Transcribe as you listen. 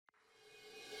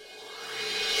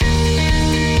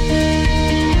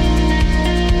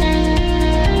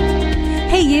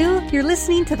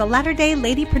listening to the Latter-day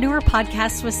Ladypreneur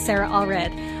podcast with Sarah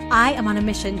Allred. I am on a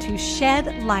mission to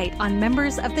shed light on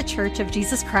members of the Church of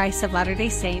Jesus Christ of Latter-day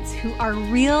Saints who are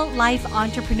real-life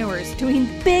entrepreneurs doing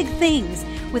big things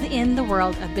within the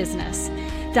world of business.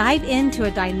 Dive into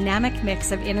a dynamic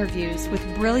mix of interviews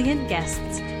with brilliant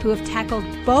guests who have tackled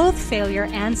both failure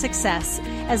and success,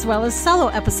 as well as solo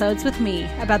episodes with me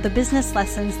about the business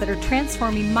lessons that are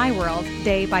transforming my world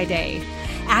day by day.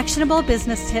 Actionable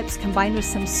business tips combined with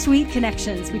some sweet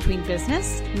connections between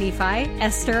business, Nephi,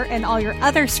 Esther, and all your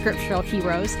other scriptural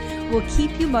heroes will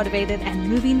keep you motivated and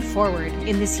moving forward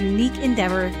in this unique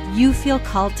endeavor you feel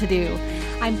called to do.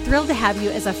 I'm thrilled to have you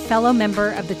as a fellow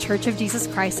member of the Church of Jesus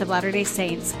Christ of Latter-day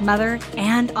Saints, mother,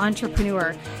 and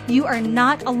entrepreneur. You are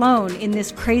not alone in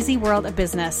this crazy world of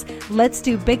business. Let's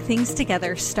do big things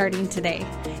together starting today.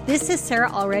 This is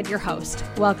Sarah Allred, your host.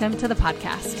 Welcome to the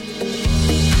podcast.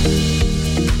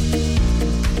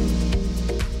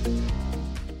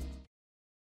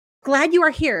 Glad you are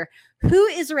here. Who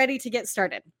is ready to get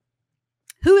started?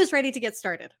 Who is ready to get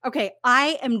started? Okay,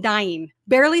 I am dying.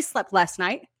 Barely slept last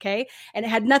night, okay? And it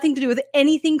had nothing to do with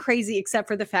anything crazy except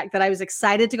for the fact that I was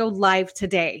excited to go live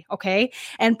today, okay?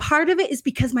 And part of it is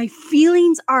because my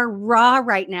feelings are raw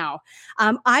right now.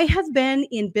 I have been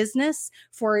in business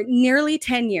for nearly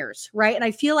 10 years, right? And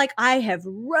I feel like I have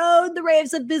rode the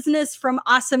waves of business from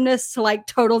awesomeness to like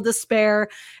total despair.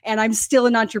 And I'm still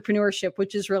in entrepreneurship,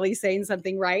 which is really saying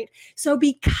something, right? So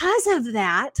because of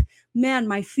that, man,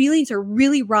 my feelings are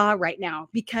really raw right now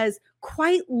because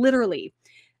quite literally,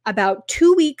 about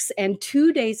 2 weeks and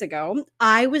 2 days ago,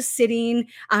 I was sitting,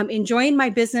 enjoying my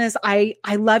business. I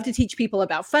love to teach people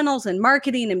about funnels and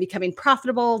marketing and becoming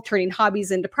profitable, turning hobbies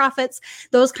into profits,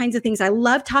 those kinds of things. I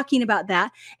love talking about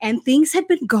that. And things had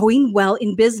been going well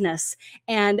in business.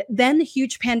 And then the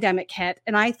huge pandemic hit.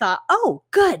 And I thought, oh,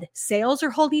 good. Sales are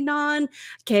holding on.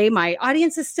 Okay, my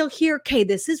audience is still here. Okay,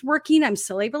 this is working. I'm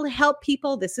still able to help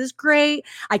people. This is great.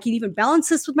 I can even balance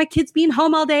this with my kids being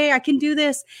home all day. I can do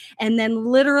this. And then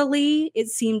literally, it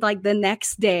seemed like the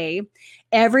next day,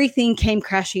 everything came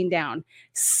crashing down.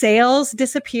 Sales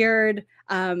disappeared.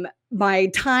 My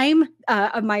time,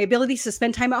 my ability to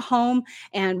spend time at home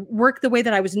and work the way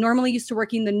that I was normally used to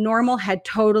working, the normal had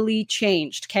totally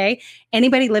changed. Okay.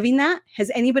 Anybody living that? Has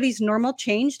anybody's normal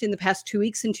changed in the past 2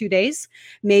 weeks and 2 days?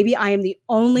 Maybe I am the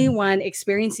only one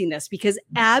experiencing this because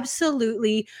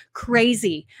absolutely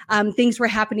crazy things were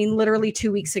happening literally 2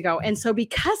 weeks ago. And so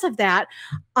because of that,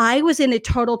 I was in a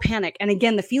total panic. And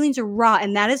again, the feelings are raw.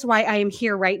 And that is why I am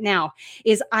here right now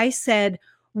is I said,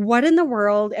 what in the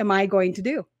world am I going to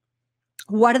do?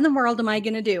 What in the world am I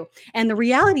going to do? And the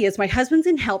reality is my husband's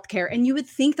in healthcare, and you would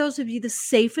think those would be the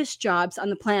safest jobs on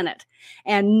the planet.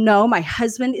 And no, my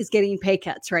husband is getting pay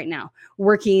cuts right now,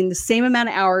 working the same amount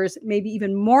of hours, maybe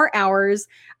even more hours,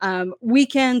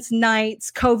 weekends,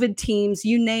 nights, COVID teams,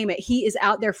 you name it. He is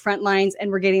out there front lines and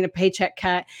we're getting a paycheck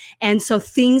cut. And so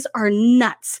things are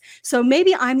nuts. So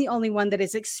maybe I'm the only one that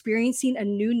is experiencing a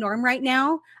new norm right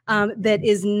now that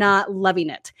is not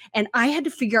loving it. And I had to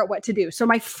figure out what to do. So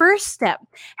my first step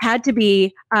had to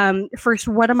be, first,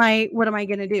 what am I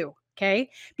going to do? Okay.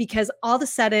 Because all of a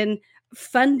sudden,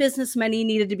 fun business money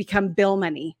needed to become bill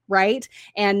money, right?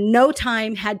 And no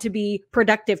time had to be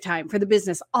productive time for the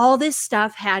business. All this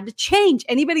stuff had to change.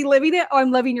 Anybody living it? Oh,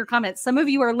 I'm loving your comments. Some of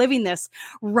you are living this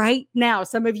right now.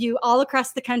 Some of you all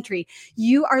across the country,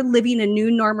 you are living a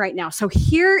new norm right now. So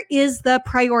here is the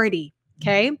priority,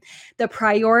 okay? The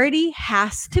priority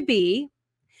has to be,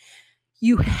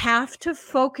 you have to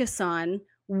focus on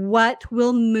what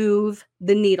will move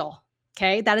the needle.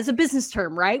 Okay, that is a business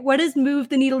term, right? What does move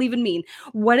the needle even mean?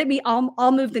 What it mean,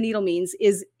 all move the needle means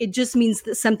is it just means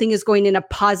that something is going in a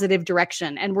positive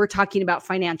direction. And we're talking about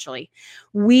financially.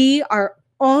 We are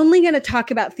only going to talk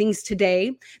about things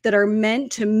today that are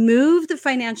meant to move the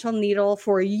financial needle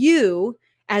for you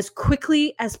as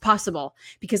quickly as possible.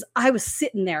 Because I was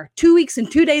sitting there 2 weeks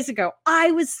and 2 days ago.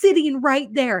 I was sitting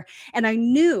right there and I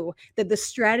knew that the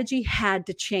strategy had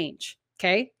to change.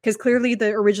 Okay, because clearly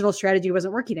the original strategy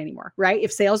wasn't working anymore, right?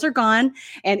 If sales are gone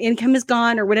and income is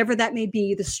gone or whatever that may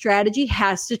be, the strategy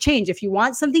has to change. If you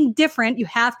want something different, you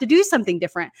have to do something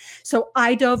different. So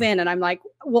I dove in and I'm like,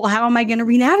 well, how am I going to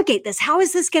renavigate this? How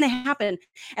is this going to happen?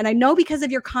 And I know because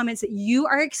of your comments that you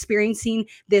are experiencing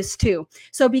this too.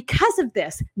 So because of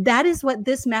this, that is what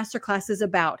this masterclass is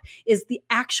about, is the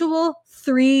actual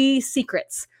 3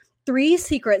 secrets. 3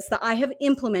 secrets that I have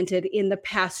implemented in the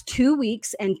past 2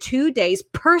 weeks and 2 days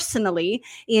personally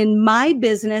in my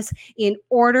business in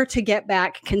order to get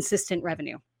back consistent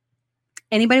revenue.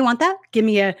 Anybody want that? Give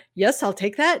me a yes, I'll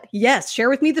take that. Yes, share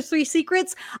with me the 3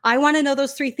 secrets. I want to know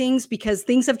those 3 things because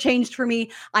things have changed for me.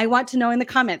 I want to know in the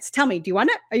comments. Tell me, do you want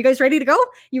it? Are you guys ready to go?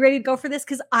 You ready to go for this?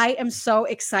 Because I am so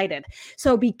excited.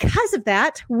 So because of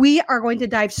that, we are going to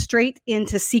dive straight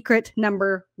into secret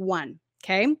number 1.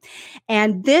 Okay.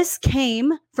 And this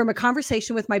came from a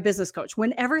conversation with my business coach.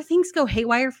 Whenever things go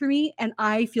haywire for me and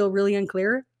I feel really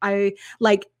unclear,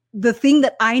 the thing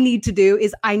that I need to do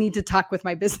is I need to talk with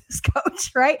my business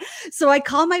coach, right? So I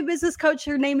call my business coach.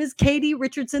 Her name is Katie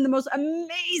Richardson, the most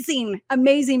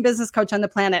amazing business coach on the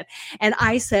planet. And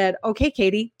I said, okay,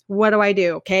 Katie, what do I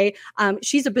do? Okay.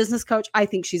 She's a business coach. I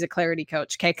think she's a clarity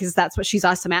coach. Okay. Cause that's what she's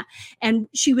awesome at. And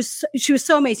she was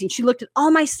so amazing. She looked at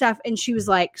all my stuff and she was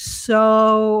like,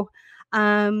 so,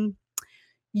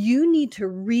 you need to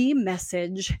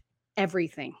re-message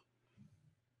everything.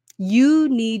 You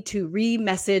need to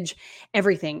re-message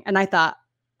everything. And I thought,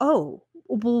 oh,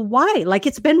 well, why? Like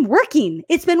it's been working.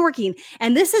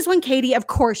 And this is when Katie, of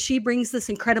course, she brings this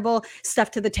incredible stuff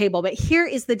to the table. But here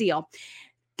is the deal.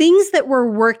 Things that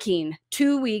were working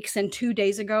 2 weeks and 2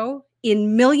 days ago in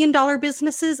 $1 million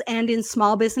businesses and in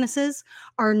small businesses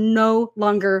are no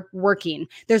longer working.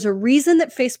 There's a reason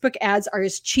that Facebook ads are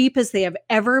as cheap as they have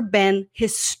ever been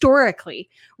historically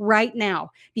right now,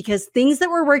 because things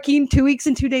that were working 2 weeks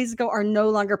and 2 days ago are no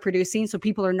longer producing. So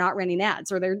people are not running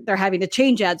ads, or they're having to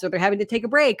change ads, or they're having to take a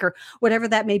break, or whatever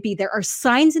that may be. There are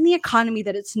signs in the economy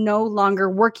that it's no longer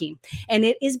working. And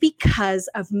it is because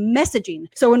of messaging.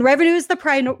 So when revenue is the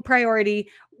priority,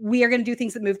 we are going to do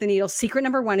things that move the needle. Secret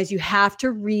number 1 is you have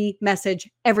to re-message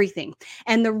everything.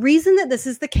 And the reason that this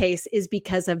is the case is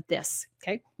because of this.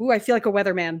 Okay. Ooh, I feel like a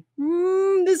weatherman.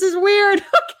 This is weird.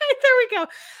 Okay, there we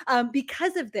go.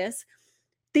 Because of this,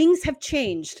 things have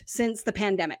changed since the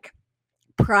pandemic.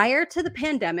 Prior to the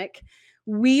pandemic,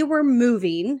 we were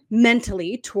moving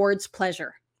mentally towards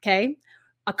pleasure. Okay.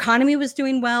 Economy was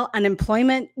doing well.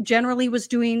 Unemployment generally was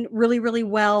doing really, really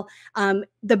well.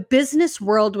 The business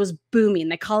world was booming.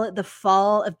 They call it the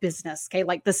fall of business. Okay.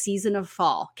 Like the season of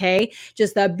fall. Okay.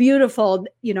 Just the beautiful,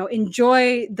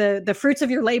 enjoy the fruits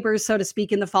of your labors, so to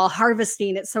speak, in the fall,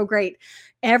 harvesting. It's so great.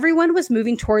 Everyone was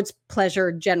moving towards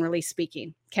pleasure, generally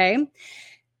speaking. Okay.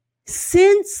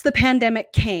 Since the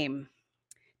pandemic came,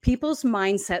 people's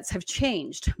mindsets have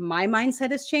changed. My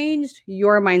mindset has changed.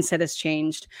 Your mindset has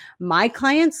changed. My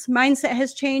client's mindset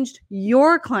has changed.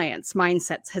 Your client's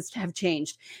mindsets have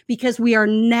changed, because we are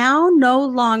now no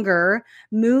longer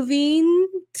moving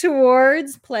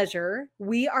towards pleasure.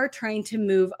 We are trying to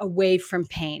move away from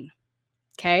pain.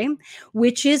 Okay.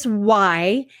 Which is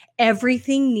why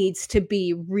everything needs to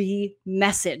be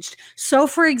re-messaged. So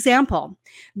for example,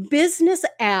 business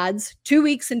ads 2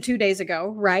 weeks and 2 days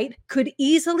ago, right, could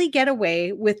easily get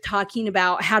away with talking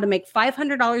about how to make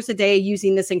 $500 a day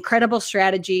using this incredible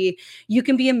strategy. You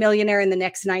can be a millionaire in the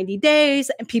next 90 days,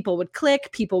 and people would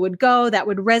click, people would go, that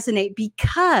would resonate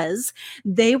because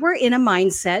they were in a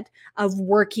mindset of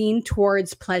working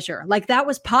towards pleasure. Like that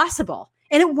was possible.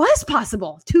 And it was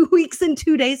possible 2 weeks and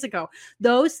 2 days ago.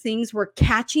 Those things were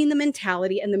catching the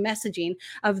mentality and the messaging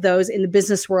of those in the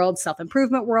business world,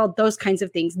 self-improvement world, those kinds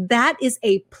of things. That is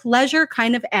a pleasure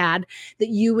kind of ad that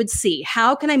you would see.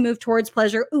 How can I move towards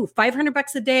pleasure? Ooh,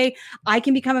 $500 a day. I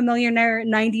can become a millionaire in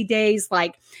 90 days.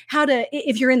 Like how to,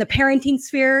 if you're in the parenting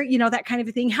sphere, that kind of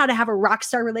a thing, how to have a rock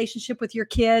star relationship with your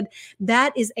kid.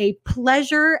 That is a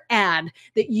pleasure ad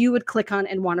that you would click on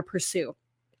and want to pursue.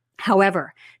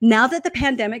 However, now that the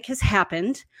pandemic has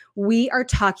happened, we are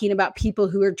talking about people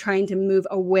who are trying to move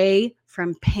away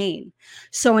from pain.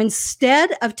 So instead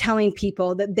of telling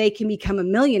people that they can become a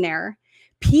millionaire,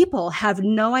 people have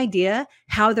no idea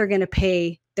how they're going to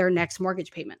pay their next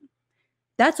mortgage payment.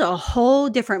 That's a whole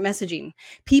different messaging.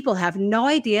 People have no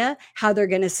idea how they're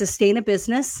going to sustain a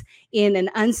business in an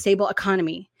unstable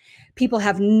economy. People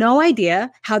have no idea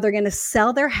how they're going to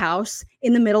sell their house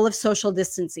in the middle of social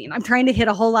distancing. I'm trying to hit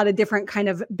a whole lot of different kind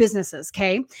of businesses,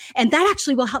 okay? And that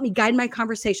actually will help me guide my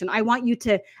conversation. I want you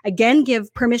to, again,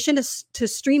 give permission to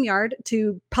StreamYard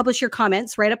to publish your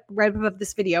comments right above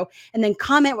this video, and then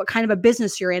comment what kind of a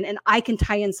business you're in, and I can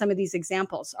tie in some of these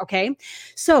examples, okay?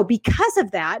 So because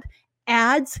of that,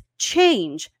 ads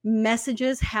change.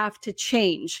 Messages have to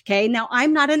change. Okay. Now,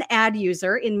 I'm not an ad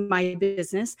user in my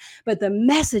business, but the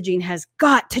messaging has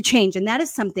got to change. And that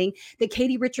is something that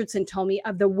Katie Richardson told me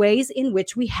of the ways in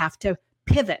which we have to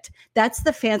pivot. That's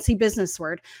the fancy business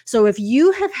word. So if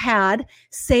you have had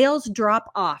sales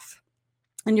drop off,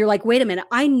 and you're like, wait a minute,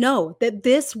 I know that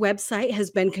this website has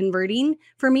been converting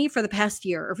for me for the past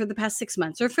year or for the past 6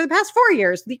 months or for the past 4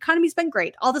 years. The economy's been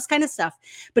great, all this kind of stuff,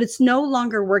 but it's no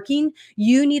longer working.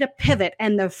 You need a pivot.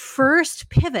 And the first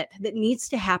pivot that needs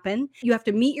to happen, you have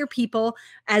to meet your people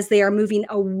as they are moving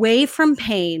away from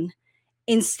pain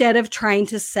instead of trying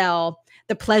to sell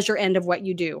the pleasure end of what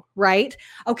you do, right?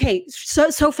 Okay,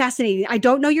 so fascinating. I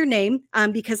don't know your name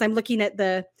because I'm looking at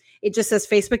it just says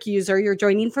Facebook user. You're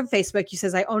joining from Facebook. You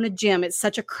says, I own a gym. It's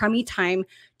such a crummy time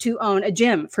to own a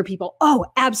gym for people. Oh,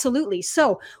 absolutely.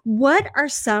 So what are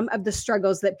some of the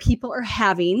struggles that people are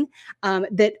having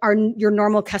that are your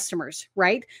normal customers,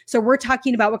 right? So we're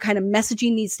talking about what kind of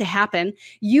messaging needs to happen.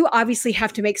 You obviously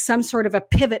have to make some sort of a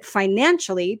pivot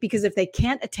financially, because if they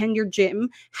can't attend your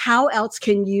gym, how else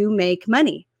can you make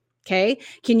money? Okay.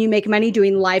 Can you make money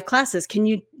doing live classes? Can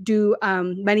you do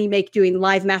doing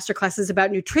live master classes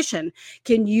about nutrition?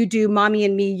 Can you do Mommy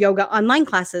and Me yoga online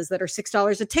classes that are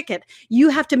 $6 a ticket? You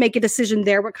have to make a decision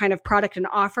there what kind of product and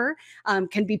offer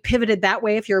can be pivoted that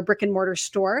way if you're a brick and mortar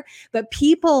store. But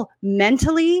people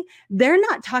mentally, they're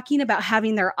not talking about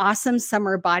having their awesome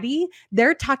summer body.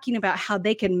 They're talking about how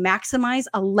they can maximize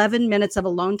 11 minutes of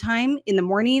alone time in the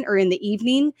morning or in the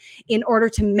evening in order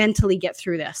to mentally get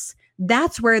through this.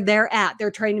 That's where they're at. They're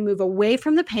trying to move away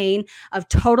from the pain of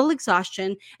total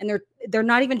exhaustion, and they're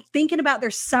not even thinking about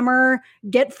their summer,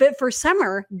 get fit for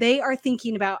summer. They are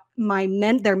thinking about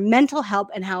their mental health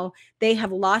and how they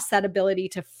have lost that ability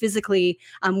to physically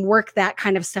work that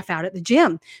kind of stuff out at the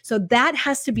gym. So that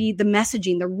has to be the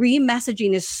messaging. The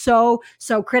re-messaging is so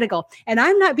critical. And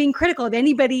I'm not being critical of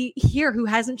anybody here who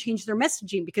hasn't changed their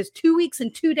messaging, because 2 weeks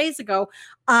and 2 days ago,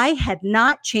 I had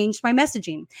not changed my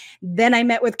messaging. Then I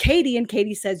met with Katie, and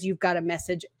Katie says, you've got to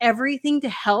message everything to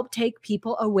help take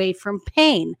people away from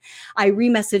pain. I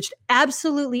remessaged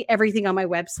absolutely everything on my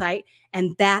website,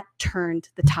 and that turned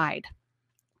the tide.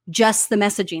 Just the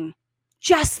messaging.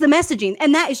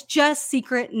 And that is just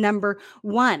secret number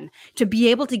one, to be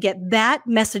able to get that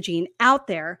messaging out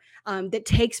there that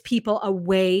takes people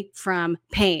away from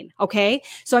pain. Okay.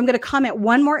 So I'm going to comment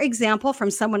one more example from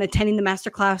someone attending the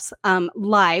masterclass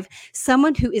live,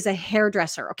 someone who is a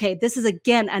hairdresser. Okay. This is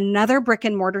again, another brick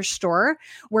and mortar store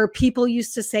where people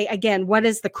used to say, again, what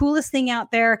is the coolest thing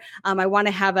out there? I want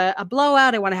to have a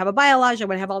blowout. I want to have a biolage. I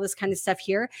want to have all this kind of stuff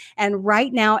here. And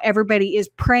right now everybody is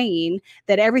praying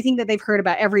that everything that they've heard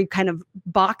about, every kind of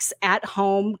box at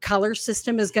home color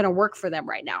system, is going to work for them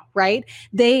right now, right?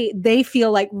 They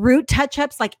feel like root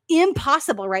touch-ups, like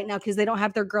impossible right now because they don't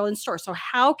have their girl in store. So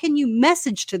how can you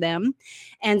message to them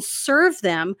and serve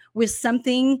them with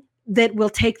something that will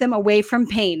take them away from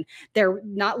pain? They're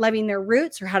not loving their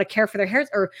roots, or how to care for their hair,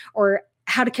 or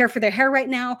how to care for their hair right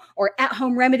now, or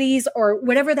at-home remedies, or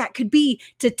whatever that could be,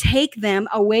 to take them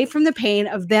away from the pain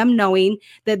of them knowing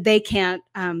that they can't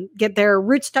get their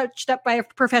roots touched up by a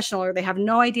professional, or they have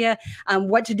no idea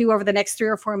what to do over the next 3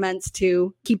 or 4 months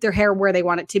to keep their hair where they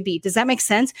want it to be. Does that make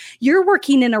sense? You're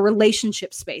working in a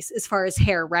relationship space as far as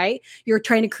hair, right? You're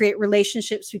trying to create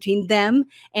relationships between them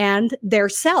and their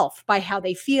self by how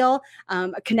they feel,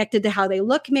 connected to how they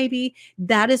look maybe.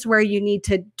 That is where you need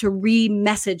to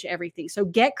re-message everything. So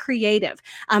get creative.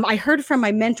 I heard from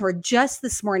my mentor just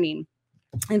this morning.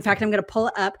 In fact, I'm going to pull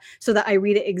it up so that I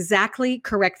read it exactly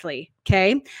correctly.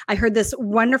 Okay. I heard this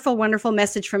wonderful, wonderful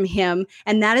message from him.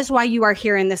 And that is why you are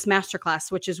here in this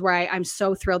masterclass, which is why I'm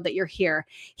so thrilled that you're here.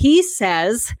 He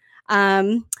says,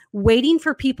 waiting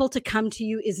for people to come to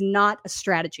you is not a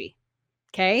strategy.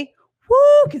 Okay.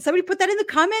 Woo! Can somebody put that in the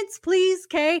comments, please?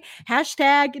 Okay.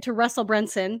 Hashtag to Russell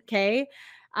Brunson. Okay.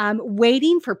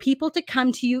 Waiting for people to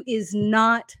come to you is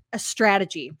not a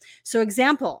strategy. So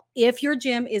example, if your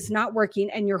gym is not working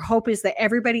and your hope is that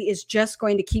everybody is just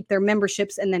going to keep their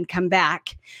memberships and then come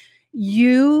back,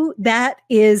 that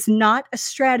is not a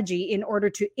strategy in order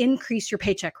to increase your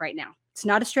paycheck right now. It's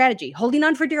not a strategy. Holding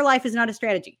on for dear life is not a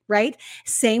strategy, right?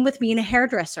 Same with being a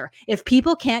hairdresser. If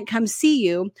people can't come see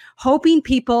you, hoping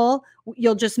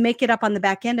you'll just make it up on the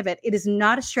back end of it. It is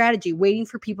not a strategy, waiting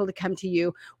for people to come to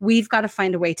you. We've got to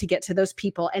find a way to get to those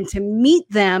people and to meet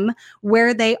them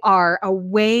where they are,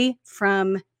 away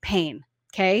from pain.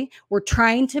 Okay.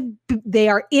 They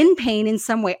are in pain in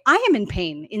some way. I am in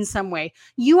pain in some way.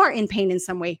 You are in pain in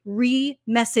some way.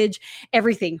 Re-message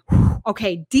everything.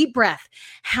 Okay. Deep breath.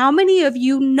 How many of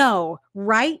you know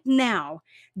right now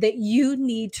that you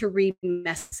need to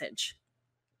re-message?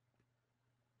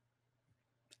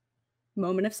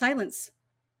 Moment of silence.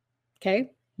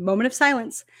 Okay. Moment of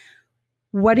silence.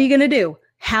 What are you going to do?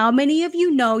 How many of you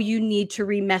know you need to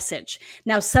re-message?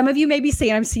 Now, some of you may be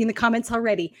saying, I'm seeing the comments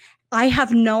already, I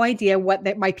have no idea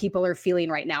what my people are feeling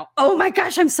right now. Oh my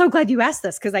gosh, I'm so glad you asked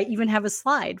this, because I even have a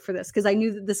slide for this, because I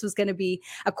knew that this was going to be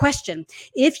a question.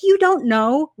 If you don't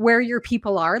know where your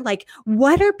people are, like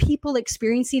what are people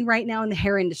experiencing right now in the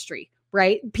hair industry?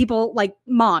 Right? People like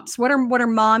moms. What are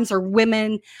moms or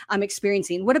women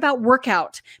experiencing? What about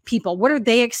workout people? What are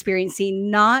they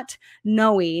experiencing? Not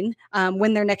knowing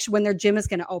when their gym is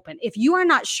going to open. If you are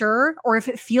not sure, or if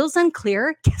it feels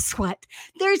unclear, guess what?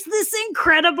 There's this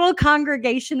incredible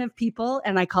congregation of people,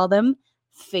 and I call them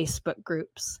Facebook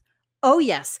groups. Oh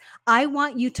yes, I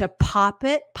want you to pop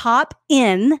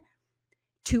in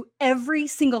to every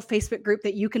single Facebook group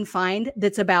that you can find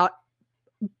that's about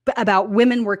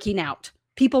women working out,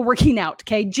 people working out,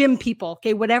 okay, gym people,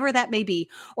 okay, whatever that may be,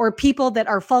 or people that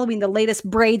are following the latest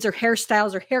braids or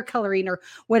hairstyles or hair coloring or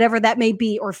whatever that may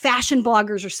be, or fashion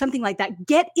bloggers or something like that.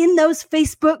 Get in those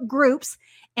Facebook groups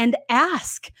and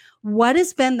ask, what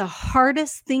has been the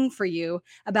hardest thing for you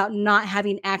about not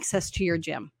having access to your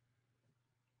gym?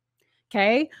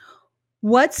 Okay.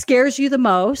 What scares you the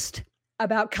most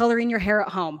about coloring your hair at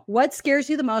home? What scares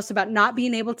you the most about not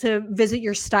being able to visit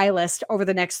your stylist over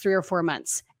the next 3 or 4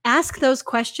 months? Ask those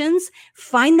questions,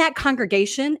 find that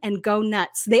congregation, and go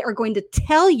nuts. They are going to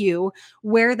tell you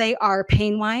where they are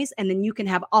pain-wise, and then you can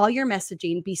have all your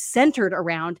messaging be centered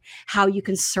around how you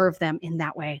can serve them in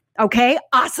that way. Okay,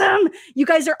 awesome. You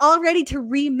guys are all ready to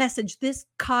re-message. This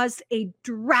caused a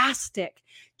drastic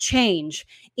change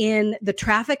in the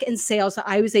traffic and sales that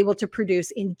I was able to produce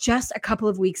in just a couple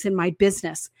of weeks in my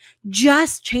business.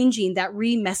 Just changing that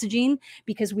re-messaging,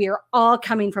 because we are all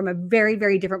coming from a very,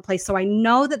 very different place. So I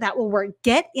know that will work.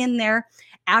 Get in there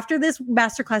after this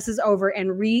masterclass is over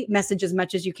and re-message as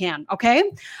much as you can. Okay?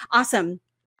 Awesome.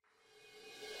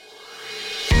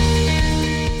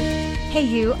 Hey,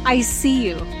 you, I see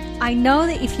you. I know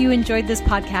that if you enjoyed this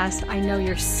podcast, I know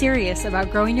you're serious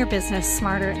about growing your business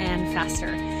smarter and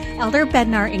faster. Elder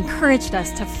Bednar encouraged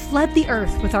us to flood the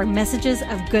earth with our messages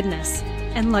of goodness.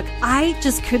 And look, I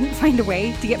just couldn't find a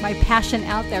way to get my passion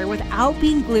out there without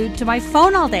being glued to my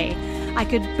phone all day. I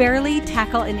could barely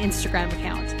tackle an Instagram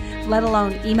account, let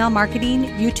alone email marketing,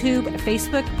 YouTube,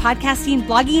 Facebook, podcasting,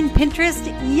 blogging, Pinterest.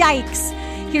 Yikes!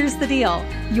 Here's the deal.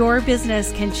 Your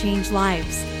business can change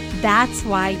lives. That's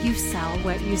why you sell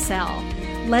what you sell.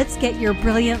 Let's get your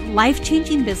brilliant,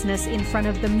 life-changing business in front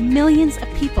of the millions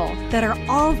of people that are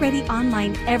already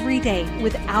online every day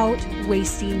without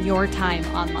wasting your time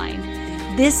online.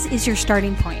 This is your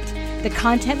starting point. The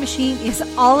Content Machine is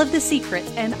all of the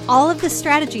secrets and all of the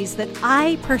strategies that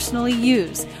I personally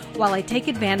use while I take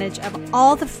advantage of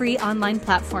all the free online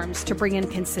platforms to bring in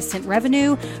consistent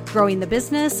revenue, growing the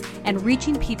business, and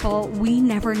reaching people we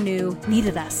never knew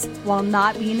needed us while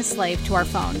not being a slave to our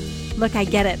phone. Look, I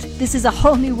get it. This is a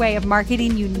whole new way of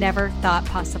marketing you never thought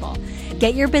possible.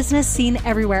 Get your business seen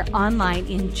everywhere online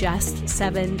in just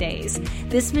 7 days.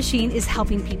 This machine is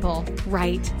helping people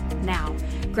right now.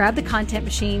 Grab the Content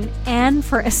Machine, and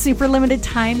for a super limited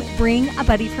time, bring a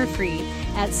buddy for free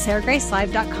at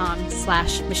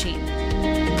sarahgracelive.com/machine.